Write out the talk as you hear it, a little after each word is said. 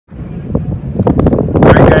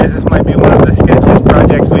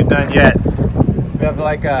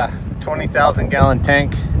like a 20,000 gallon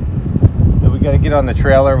tank that we got to get on the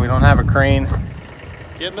trailer. We don't have a crane.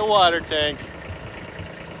 Get in the water tank.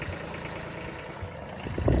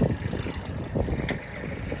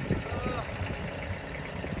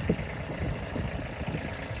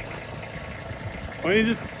 Why don't you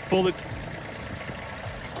just pull it?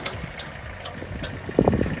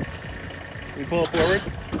 Can you pull it forward?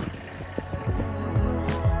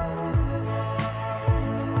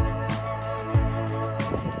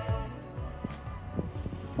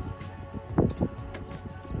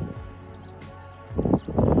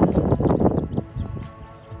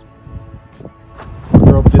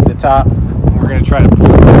 Rope to the top. We're going to try to pull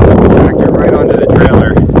the tractor right onto the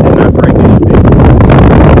trailer and not break anything.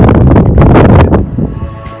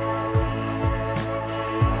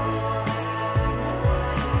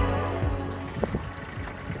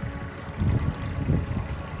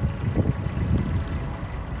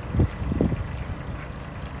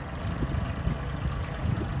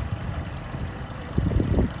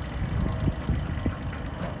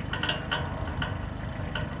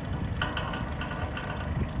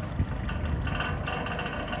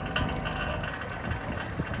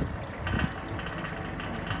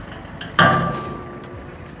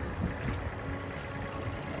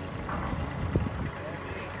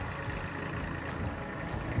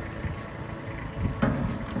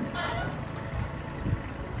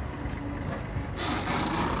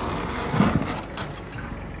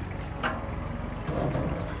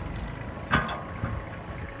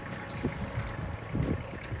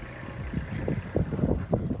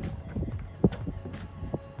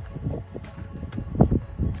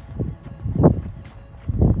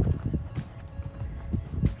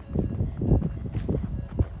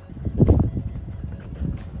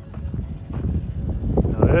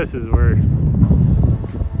 This is where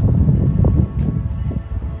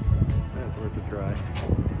that's worth a try.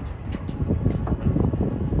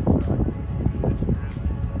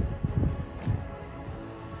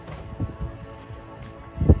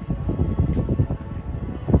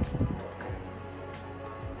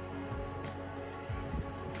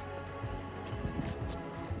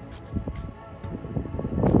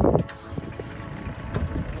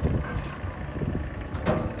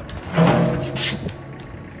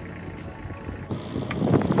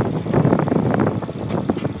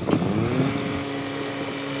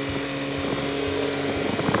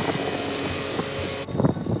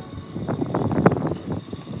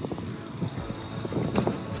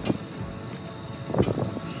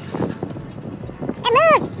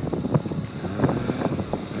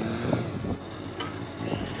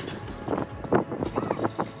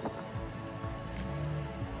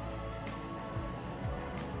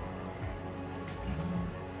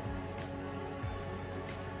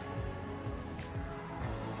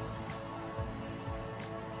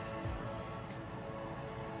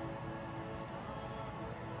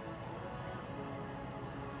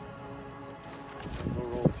 We'll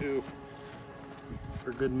roll two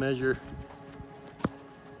for good measure.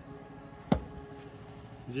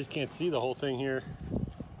 You just can't see the whole thing here.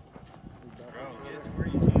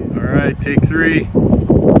 All right, take three.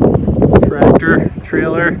 Tractor,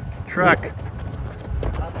 trailer, truck.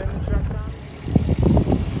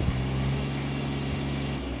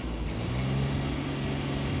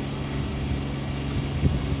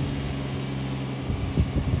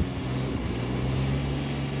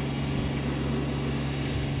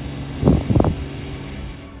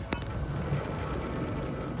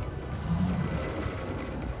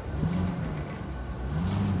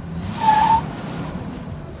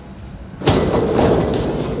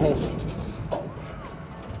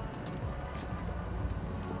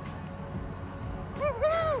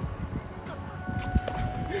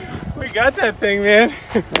 We got that thing, man.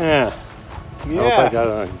 Yeah. I hope I got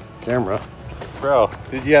it on camera. Bro,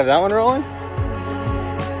 did you have that one rolling?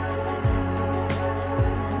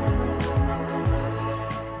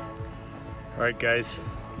 All right, guys.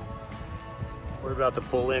 We're about to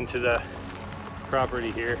pull into the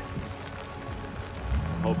property here.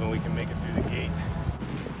 I'm hoping we can make it through the gate.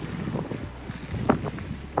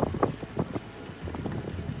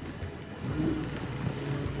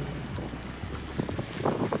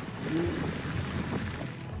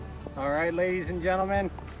 All right, ladies and gentlemen,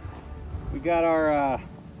 we got our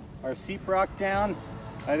seep rock down.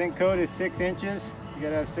 I think code is 6 inches. You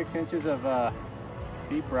gotta have 6 inches of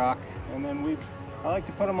seep rock, and then I like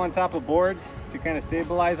to put them on top of boards to kind of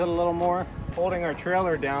stabilize it a little more. Holding our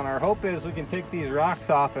trailer down, our hope is we can take these rocks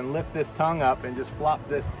off and lift this tongue up and just flop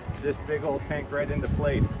this big old tank right into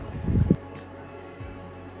place.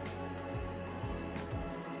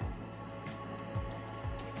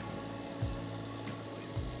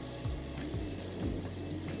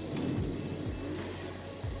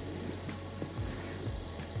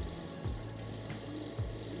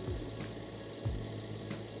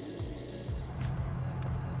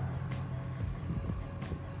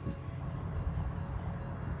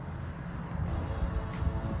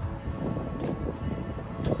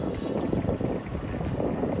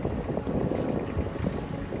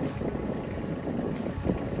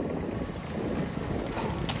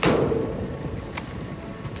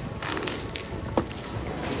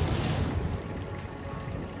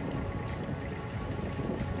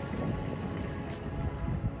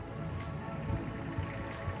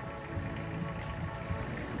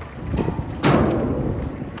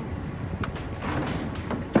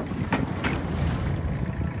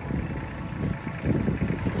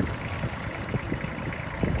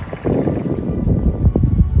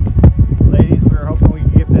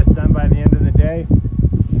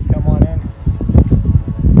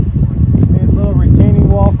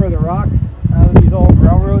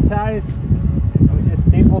 size. And we just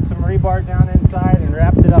stapled some rebar down inside and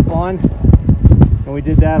wrapped it up on. And we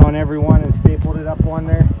did that on every one and stapled it up on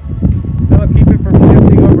there. That'll keep it from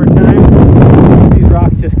shifting over time. These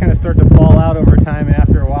rocks just kind of start to fall out over time, and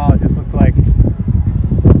after a while it just looks like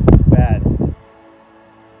bad.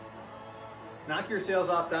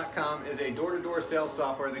 KnockYourSalesOff.com is a door-to-door sales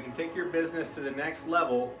software that can take your business to the next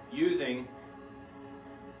level using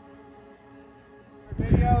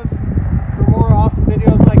videos,